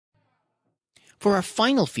For our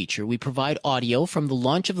final feature, we provide audio from the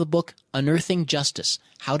launch of the book Unearthing Justice,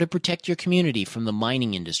 How to Protect Your Community from the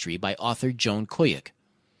Mining Industry by author Joan Kuyek.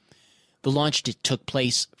 The launch took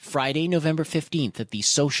place Friday, November 15th at the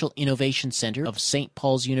Social Innovation Centre of St.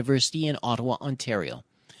 Paul's University in Ottawa, Ontario.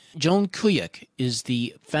 Joan Kuyek is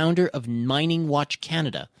the founder of Mining Watch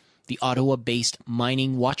Canada, the Ottawa-based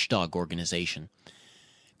mining watchdog organization.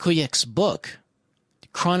 Kuyek's book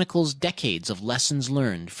chronicles decades of lessons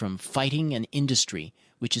learned from fighting an industry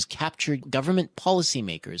which has captured government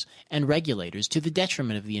policymakers and regulators to the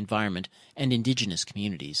detriment of the environment and Indigenous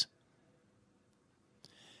communities.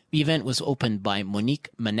 The event was opened by Monique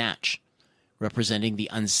Manatch, representing the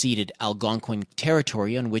unceded Algonquin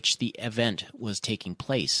territory on which the event was taking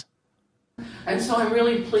place. And so I'm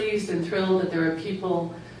really pleased and thrilled that there are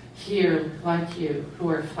people here like you who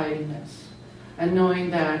are fighting this, and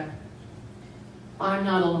knowing that I'm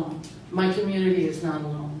not alone, my community is not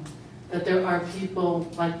alone, that there are people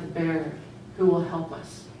like the bear who will help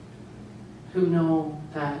us, who know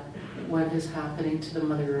that what is happening to the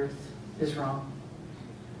Mother Earth is wrong.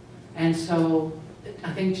 And so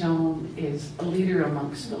I think Joan is a leader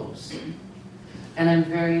amongst those. And I'm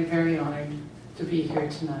very, very honored to be here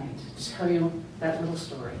tonight to tell you that little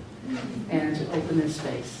story and to open this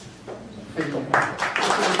space for you.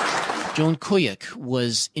 Joan Kuyek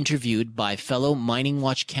was interviewed by fellow Mining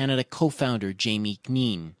Watch Canada co-founder Jamie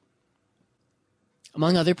Kneen.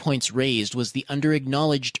 Among other points raised was the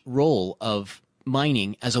under-acknowledged role of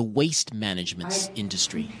mining as a waste management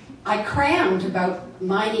industry. I crammed about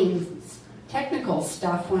mining technical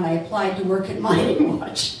stuff when I applied to work at Mining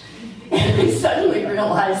Watch. And I suddenly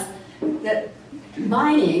realized that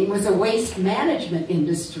mining was a waste management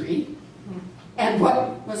industry, and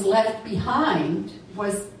what was left behind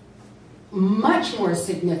was much more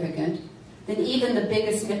significant than even the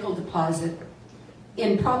biggest nickel deposit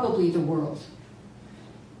in probably the world.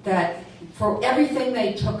 That for everything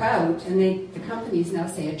they took out, and the companies now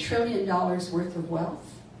say $1 trillion worth of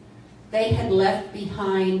wealth, they had left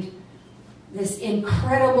behind this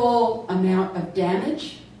incredible amount of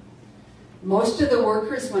damage. Most of the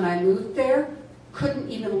workers, when I moved there, couldn't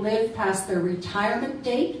even live past their retirement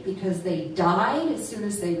date because they died as soon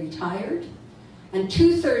as they retired. And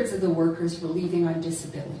 2/3 of the workers were leaving on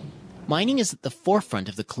disability. Mining is at the forefront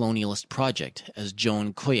of the colonialist project, as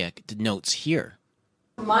Joan Kuyek notes here.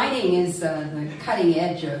 Mining is the cutting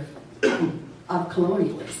edge of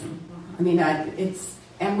colonialism. I mean,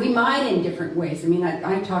 and we mine in different ways. I mean,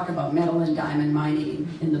 I talk about metal and diamond mining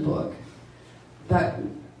in the book, but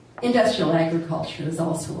industrial agriculture is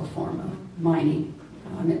also a form of mining.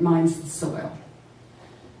 It mines the soil.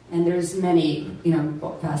 And there's many,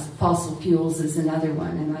 fossil fuels is another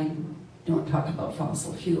one, and I don't talk about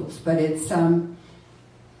fossil fuels, but it's,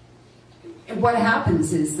 what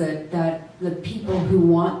happens is that the people who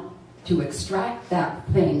want to extract that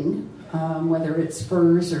thing, whether it's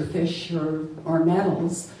furs or fish or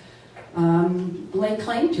metals, lay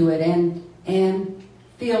claim to it and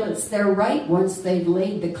feel it's their right once they've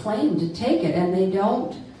laid the claim to take it, and they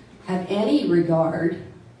don't have any regard,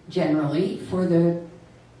 generally, for the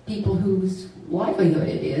people whose livelihood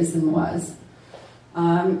it is and was.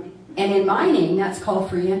 And in mining, that's called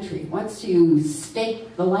free entry. Once you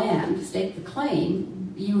stake the land, stake the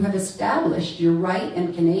claim, you have established your right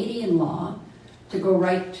in Canadian law to go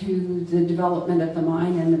right to the development of the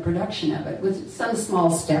mine and the production of it, with some small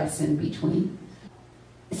steps in between.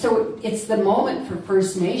 So it's the moment for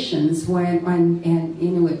First Nations and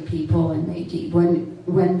Inuit people and Métis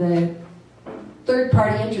when the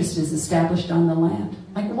third-party interest is established on the land.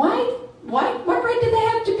 Like, what right do they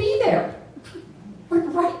have to be there?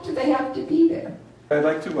 What right do they have to be there? I'd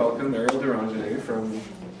like to welcome Eriel Deranger from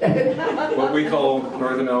what we call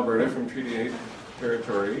Northern Alberta, from Treaty 8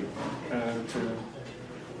 territory, to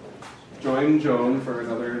join Joan for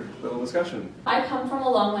another little discussion. I come from a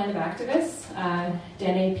long line of activists.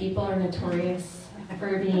 Dene people are notorious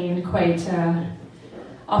for being quite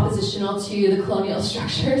oppositional to the colonial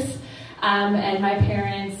structures. And my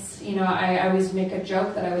parents, I always make a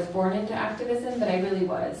joke that I was born into activism, but I really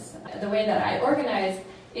was. The way that I organize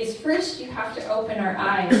is first you have to open our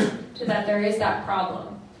eyes to that there is that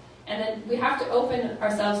problem. And then we have to open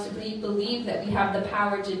ourselves to believe that we have the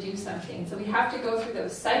power to do something. So we have to go through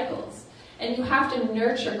those cycles. And you have to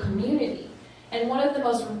nurture community. And one of the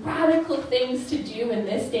most radical things to do in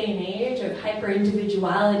this day and age of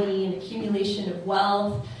hyper-individuality and accumulation of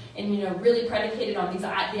wealth, and really predicated on the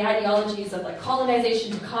ideologies of like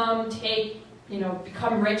colonization to come,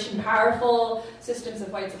 become rich and powerful, systems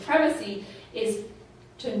of white supremacy, is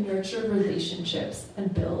to nurture relationships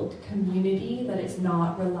and build community that is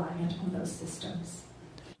not reliant on those systems.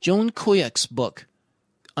 Joan Kuyek's book,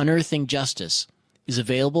 Unearthing Justice, is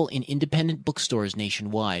available in independent bookstores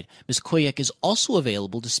nationwide. Ms. Kuyek is also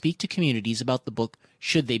available to speak to communities about the book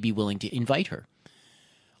should they be willing to invite her.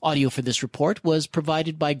 Audio for this report was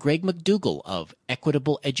provided by Greg Macdougall of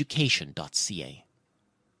EquitableEducation.ca.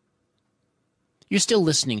 You're still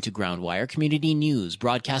listening to GroundWire Community News,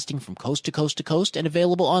 broadcasting from coast to coast to coast and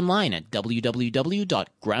available online at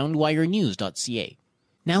www.groundwirenews.ca.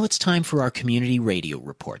 Now it's time for our Community Radio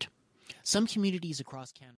Report. Some communities across Canada